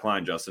through back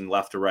line, Justin,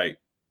 left to right.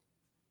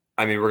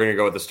 I mean, we're going to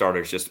go with the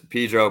starters. Just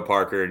Pedro,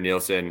 Parker,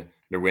 Nielsen,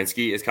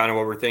 Nerwinski is kind of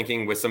what we're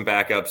thinking, with some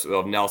backups.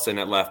 We'll have Nelson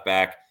at left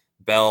back.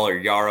 Bell or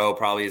Yarrow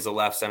probably is a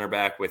left center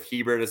back, with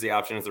Hebert as the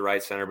option as the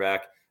right center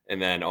back,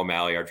 and then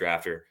O'Malley, our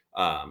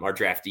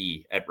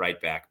draftee at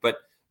right back. But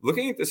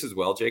looking at this as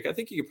well, Jake, I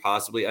think you could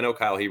possibly, I know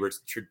Kyle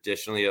Hebert's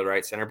traditionally a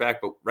right center back,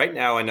 but right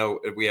now I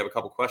know we have a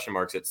couple question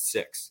marks at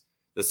 6.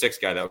 The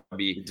 6th guy that would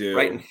be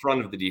right in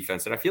front of the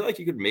defense. And I feel like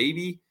you could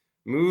maybe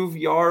move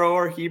Yarrow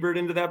or Hebert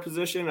into that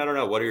position. I don't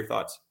know. What are your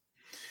thoughts?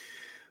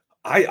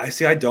 I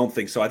see. I don't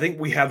think so. I think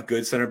we have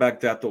good center back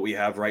depth that we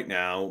have right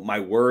now. My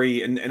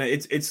worry, and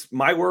it's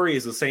my worry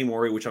is the same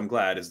worry, which I'm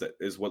glad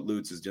is what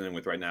Lutz is dealing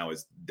with right now.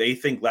 Is they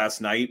think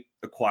last night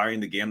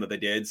acquiring the game that they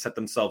did set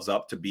themselves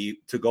up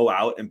to go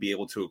out and be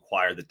able to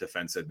acquire the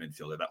defensive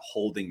midfielder, that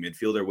holding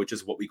midfielder, which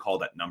is what we call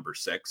that number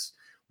 6.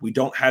 We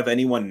don't have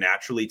anyone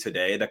naturally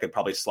today that could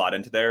probably slot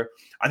into there.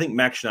 I think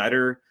Max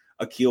Schneider,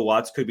 Akil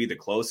Watts could be the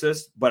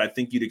closest, but I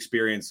think you'd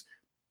experience.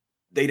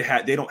 They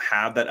don't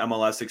have that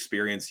MLS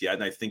experience yet,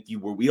 and I think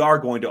we are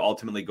going to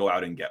ultimately go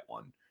out and get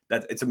one.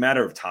 That it's a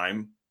matter of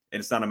time, and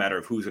it's not a matter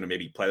of who's going to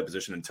maybe play the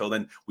position until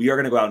then. We are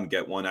going to go out and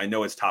get one. I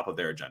know it's top of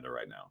their agenda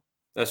right now.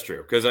 That's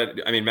true, because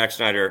I mean Max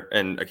Schneider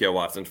and Akil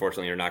Watts,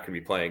 unfortunately, are not going to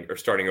be playing or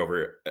starting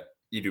over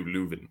Edu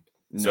Leuven.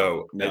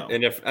 No.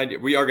 And if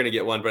we are going to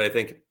get one, but I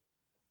think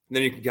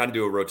then you can kind of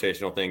do a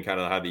rotational thing, kind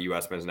of how the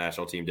U.S. men's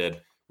national team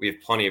did. We have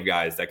plenty of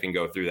guys that can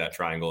go through that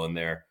triangle in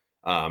there,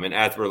 and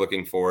as we're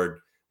looking forward.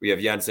 We have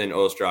Jensen,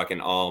 Ostrak,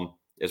 and Alm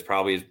is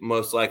probably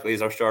most likely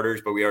as our starters,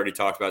 but we already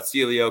talked about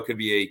Celio could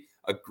be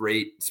a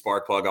great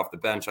spark plug off the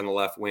bench on the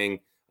left wing.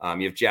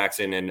 You have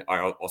Jackson and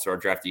also our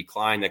draftee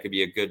Klein. That could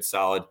be a good,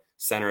 solid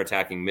center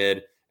attacking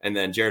mid. And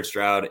then Jared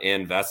Stroud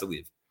and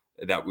Vasiliev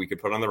that we could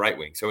put on the right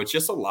wing. So it's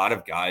just a lot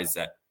of guys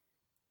that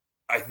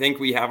I think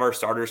we have our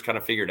starters kind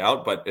of figured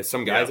out, but it's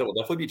some guys that will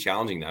definitely be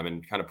challenging them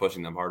and kind of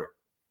pushing them harder.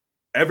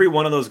 Every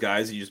one of those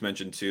guys you just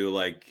mentioned too,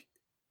 like,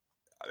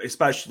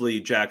 especially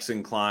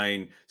Jackson,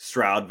 Klein,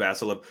 Stroud,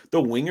 Vasiliev,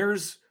 the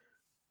wingers,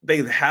 they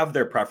have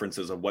their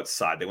preferences of what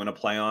side they want to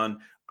play on.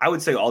 I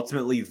would say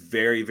ultimately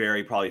very,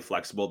 very probably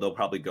flexible. They'll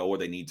probably go where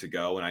they need to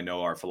go. And I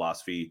know our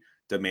philosophy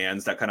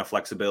demands that kind of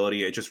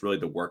flexibility. It's just really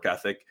the work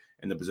ethic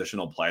and the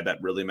positional play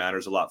that really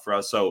matters a lot for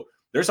us. So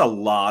there's a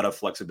lot of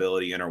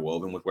flexibility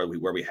interwoven with where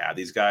we have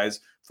these guys.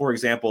 For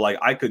example, like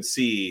I could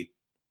see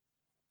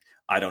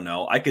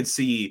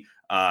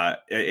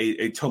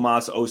a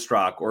Tomas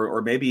Ostrak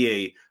or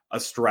maybe a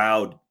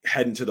Stroud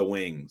heading to the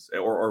wings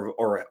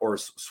or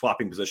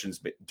swapping positions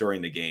during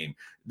the game.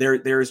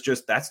 There's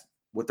just that's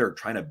what they're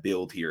trying to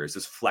build here is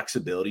this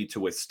flexibility to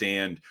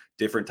withstand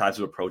different types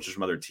of approaches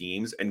from other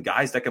teams and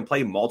guys that can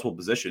play multiple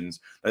positions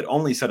that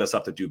only set us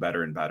up to do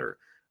better and better.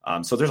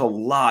 So there's a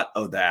lot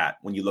of that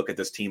when you look at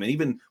this team. And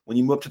even when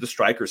you move up to the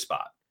striker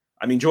spot,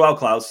 I mean, Joao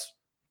Klaus,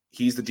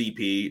 he's the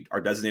DP,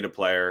 our designated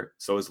player.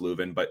 So is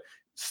Leuven, but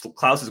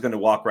Klaus is going to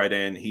walk right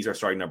in. He's our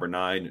starting number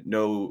 9.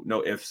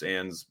 No ifs,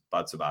 ands,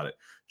 buts about it.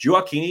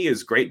 Gioacchini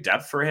is great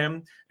depth for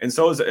him. And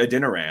so is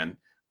Adeniran.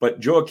 But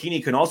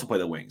Gioacchini can also play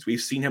the wings. We've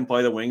seen him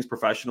play the wings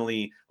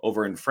professionally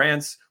over in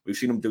France. We've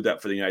seen him do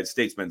that for the United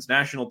States men's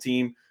national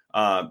team.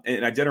 And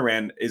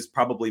Adeniran is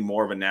probably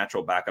more of a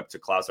natural backup to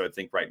Klaus, I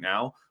think, right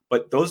now.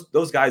 But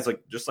those guys,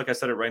 just like I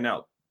said it right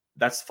now,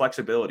 that's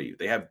flexibility.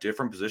 They have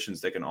different positions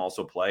they can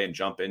also play and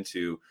jump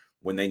into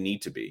when they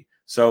need to be.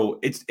 So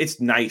it's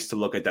nice to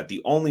look at that.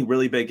 The only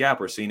really big gap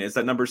we're seeing is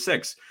that number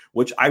 6,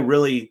 which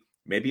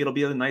maybe it'll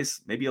be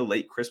maybe a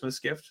late Christmas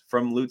gift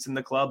from Lutz in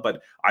the club,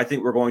 but I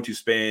think we're going to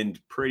spend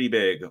pretty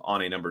big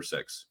on a number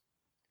 6.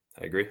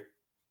 I agree.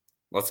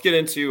 Let's get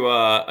into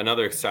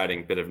another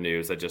exciting bit of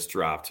news that just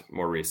dropped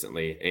more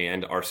recently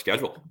and our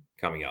schedule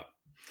coming up.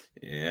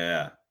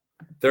 Yeah.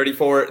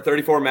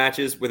 34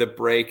 matches with a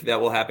break that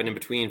will happen in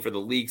between for the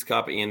Leagues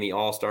Cup and the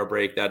All-Star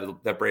break.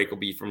 That break will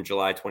be from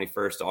July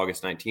 21st to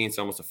August 19th,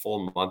 so almost a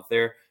full month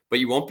there. But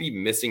you won't be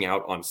missing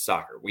out on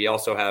soccer. We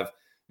also have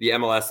the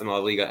MLS and La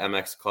Liga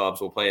MX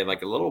clubs will play in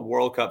like a little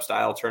World Cup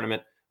style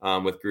tournament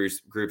with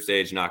group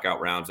stage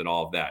knockout rounds and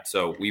all of that.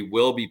 So we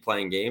will be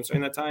playing games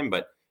during that time,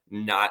 but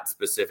not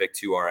specific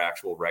to our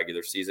actual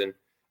regular season.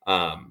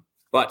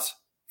 But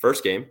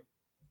first game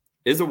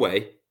is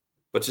away,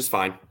 which is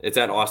fine. It's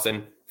at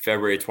Austin,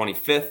 February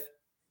 25th.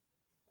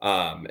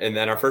 And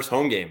then our first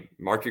home game,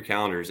 mark your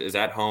calendars, is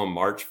at home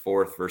March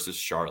 4th versus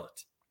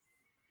Charlotte.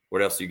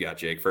 What else you got,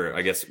 Jake, for,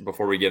 I guess,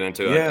 before we get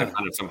into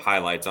kind of some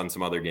highlights on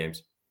some other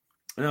games?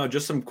 No,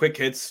 just some quick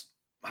hits,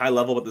 high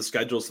level with the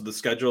schedule. So the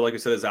schedule, like I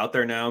said, is out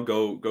there now.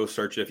 Go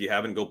search it if you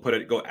haven't.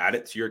 Go add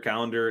it to your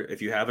calendar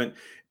if you haven't.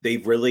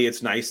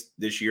 It's nice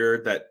this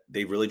year that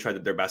they've really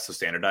tried their best to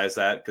standardize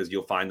that, because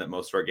you'll find that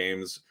most of our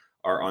games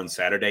are on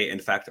Saturday. In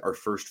fact, our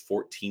first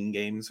 14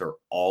 games are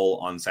all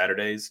on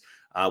Saturdays.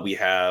 We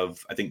have,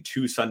 I think,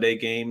 2 Sunday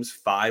games,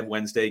 5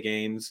 Wednesday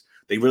games.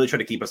 They really try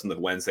to keep us in the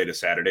Wednesday to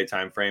Saturday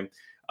timeframe,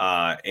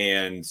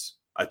 and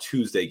a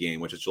Tuesday game,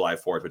 which is July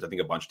 4th, which I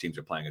think a bunch of teams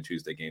are playing a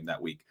Tuesday game that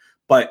week.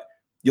 But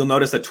you'll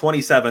notice that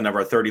 27 of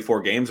our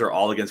 34 games are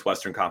all against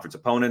Western Conference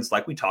opponents.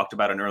 Like we talked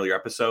about in earlier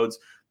episodes,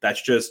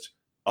 that's just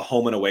a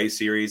home and away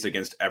series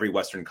against every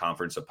Western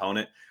Conference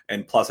opponent,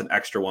 and plus an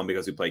extra one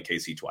because we play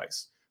KC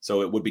twice.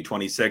 So it would be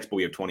 26, but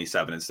we have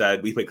 27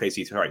 instead. We play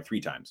KC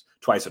 3 times,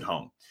 twice at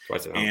home.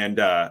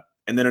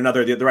 And then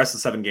the rest of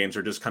the 7 games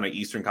are just kind of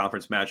Eastern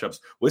Conference matchups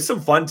with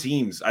some fun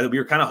teams. We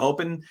were kind of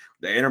hoping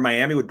the Inter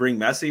Miami would bring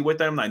Messi with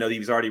them. I know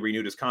he's already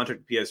renewed his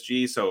contract with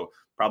PSG, so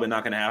probably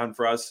not going to happen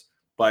for us.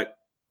 But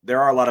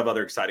there are a lot of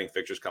other exciting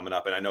fixtures coming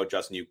up. And I know,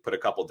 Justin, you put a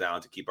couple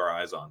down to keep our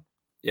eyes on.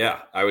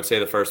 Yeah, I would say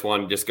the first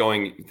one, just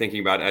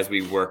thinking about as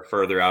we work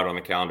further out on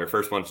the calendar,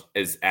 first one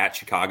is at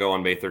Chicago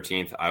on May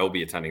 13th. I will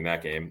be attending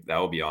that game. That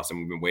will be awesome.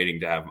 We've been waiting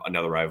to have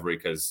another rivalry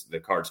because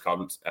the Cubs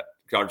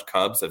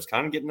have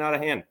kind of getting out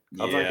of hand.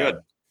 Cubs aren't good.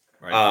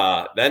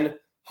 Right. Then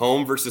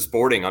home versus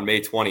Sporting on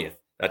May 20th.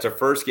 That's our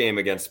first game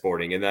against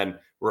Sporting. And then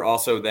we're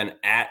also then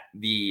at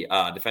the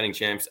defending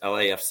champs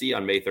LAFC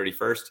on May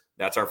 31st.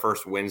 That's our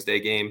first Wednesday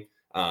game,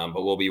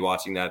 but we'll be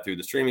watching that through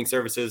the streaming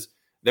services.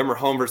 Then we're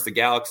home versus the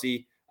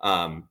Galaxy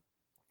on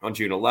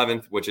June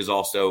 11th, which is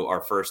also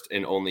our first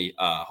and only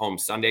home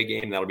Sunday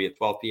game. That'll be at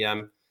 12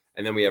 p.m.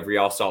 And then we have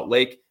Real Salt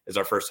Lake as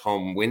our first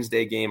home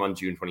Wednesday game on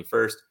June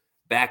 21st.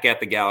 Back at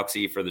the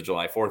Galaxy for the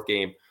July 4th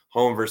game.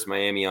 Home versus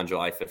Miami on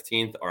July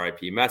 15th. RIP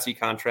Messi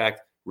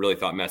contract. Really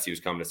thought Messi was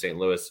coming to St.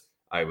 Louis.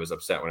 I was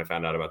upset when I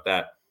found out about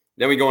that.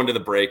 Then we go into the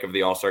break of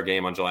the All-Star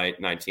game on July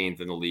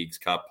 19th and the Leagues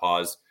Cup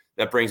pause.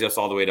 That brings us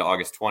all the way to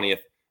August 20th.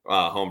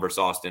 Home versus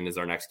Austin is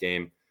our next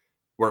game.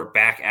 We're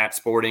back at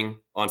Sporting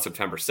on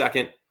September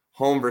 2nd.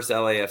 Home versus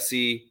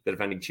LAFC, the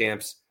defending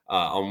champs,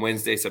 on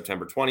Wednesday,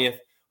 September 20th.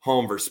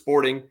 Home versus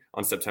Sporting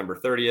on September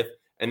 30th.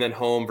 And then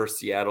home versus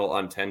Seattle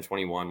on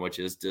 10/21, which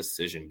is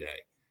decision day.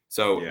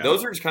 So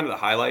those are just kind of the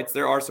highlights.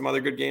 There are some other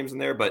good games in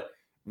there, but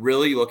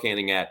really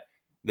looking at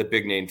the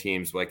big name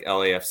teams like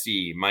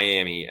LAFC,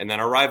 Miami, and then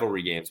our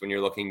rivalry games when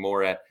you're looking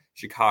more at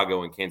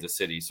Chicago and Kansas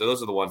City. So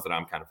those are the ones that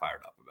I'm kind of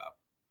fired up about.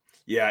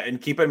 Yeah,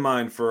 and keep in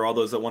mind for all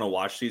those that want to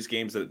watch these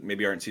games that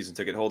maybe aren't season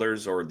ticket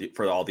holders, or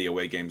for all the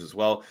away games as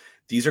well,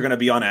 these are going to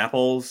be on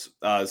Apple's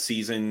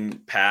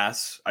season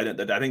pass. I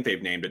think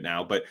they've named it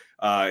now, but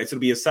it's going to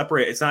be a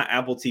separate. It's not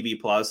Apple TV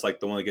Plus, like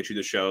the one that gets you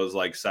the shows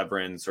like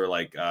Severance or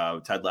like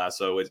Ted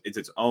Lasso. It's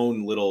its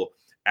own little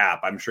app.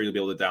 I'm sure you'll be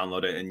able to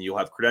download it, and you'll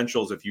have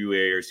credentials if you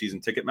are a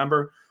season ticket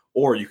member,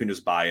 or you can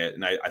just buy it.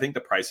 And I think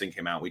the pricing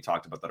came out. We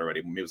talked about that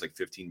already. Maybe it was like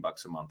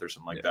 $15 a month or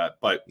something like that.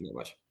 But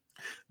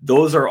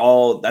Those are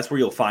all, that's where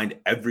you'll find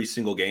every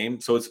single game.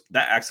 So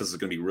that access is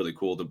going to be really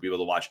cool to be able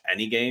to watch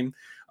any game.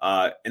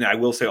 And I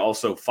will say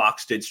also,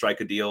 Fox did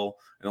strike a deal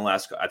in the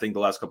last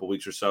couple of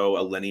weeks or so,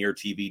 a linear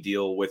TV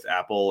deal with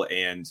Apple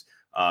and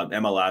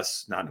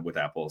MLS, not with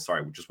Apple,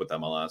 sorry, just with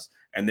MLS.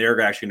 And they're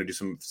actually going to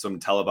do some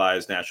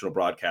televised national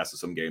broadcasts of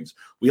some games.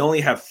 We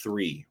only have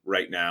 3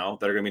 right now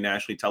that are going to be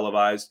nationally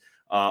televised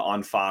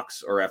on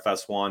Fox or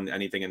FS1,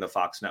 anything in the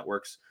Fox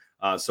networks.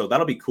 So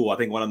that'll be cool. I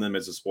think one of them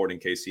is a Sporting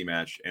KC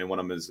match, and one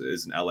of them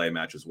is an LA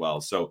match as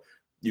well. So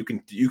you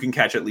can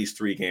catch at least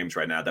 3 games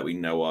right now that we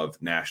know of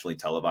nationally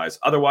televised.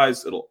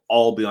 Otherwise, it'll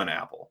all be on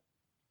Apple.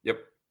 Yep.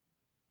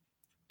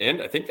 And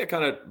I think that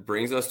kind of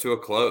brings us to a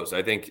close.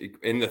 I think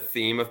in the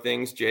theme of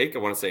things, Jake, I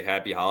want to say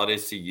happy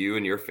holidays to you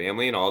and your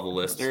family and all the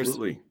listeners.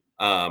 Absolutely.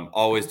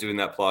 Always doing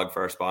that plug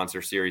for our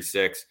sponsor, Series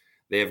 6.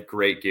 They have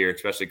great gear,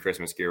 especially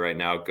Christmas gear right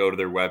now. Go to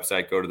their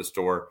website, go to the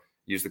store.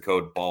 Use the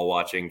code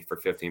BALLWATCHING for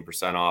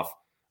 15% off.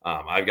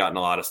 I've gotten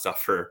a lot of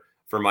stuff for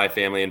my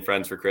family and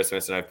friends for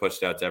Christmas, and I've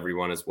pushed out to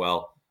everyone as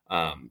well.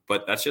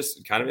 But that's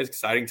just kind of an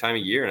exciting time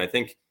of year. And I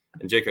think,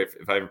 and Jake,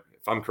 if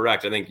I'm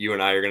correct, I think you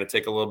and I are going to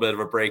take a little bit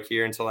of a break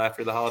here until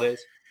after the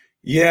holidays.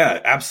 Yeah,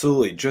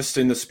 absolutely. Just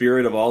in the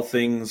spirit of all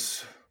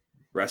things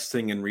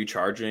resting and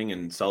recharging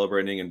and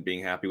celebrating and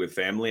being happy with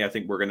family, I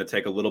think we're going to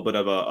take a little bit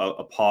of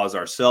a pause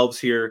ourselves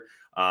here.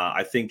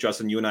 I think,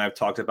 Justin, you and I have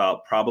talked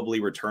about probably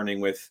returning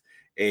with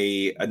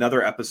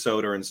another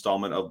episode or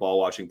installment of Ball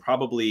Watching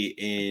probably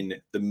in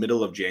the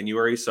middle of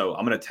January. So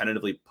I'm going to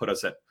tentatively put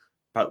us at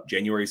about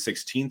January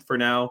 16th for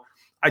now.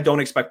 I don't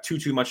expect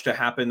too much to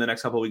happen the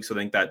next couple of weeks. So I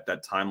think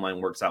that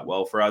timeline works out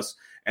well for us.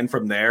 And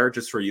from there,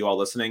 just for you all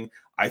listening,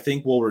 I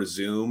think we'll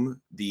resume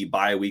the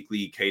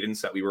bi-weekly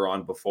cadence that we were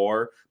on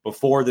before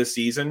this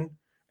season.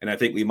 And I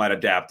think we might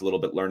adapt a little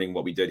bit, learning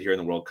what we did here in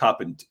the World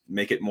Cup and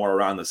make it more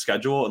around the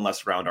schedule and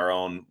less around our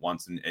own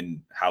wants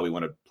and how we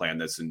want to plan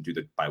this and do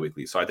the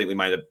bi-weekly. So I think we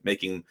might have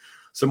making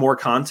some more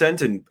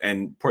content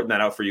and putting that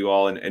out for you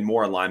all and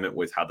more alignment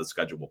with how the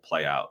schedule will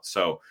play out.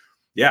 So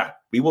yeah,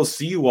 we will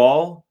see you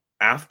all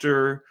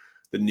after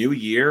the new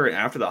year and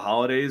after the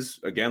holidays.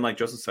 Again, like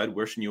Justin said,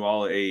 wishing you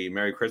all a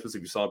Merry Christmas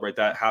if you celebrate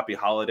that. Happy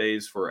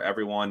holidays for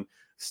everyone.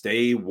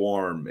 Stay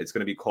warm. It's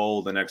going to be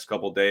cold the next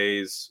couple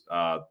days.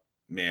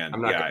 Man,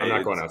 I'm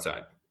not going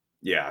outside.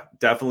 Yeah,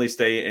 definitely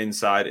stay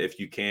inside if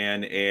you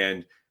can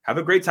and have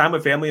a great time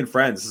with family and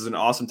friends. This is an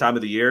awesome time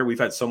of the year. We've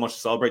had so much to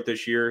celebrate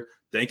this year.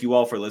 Thank you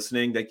all for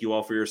listening. Thank you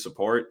all for your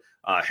support.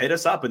 Hit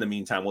us up in the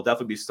meantime. We'll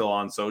definitely be still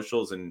on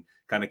socials and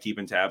kind of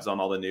keeping tabs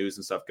on all the news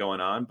and stuff going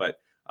on. But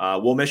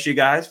we'll miss you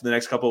guys for the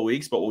next couple of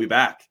weeks, but we'll be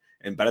back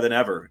and better than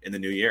ever in the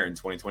new year in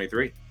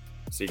 2023.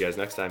 See you guys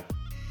next time.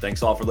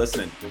 Thanks all for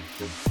listening.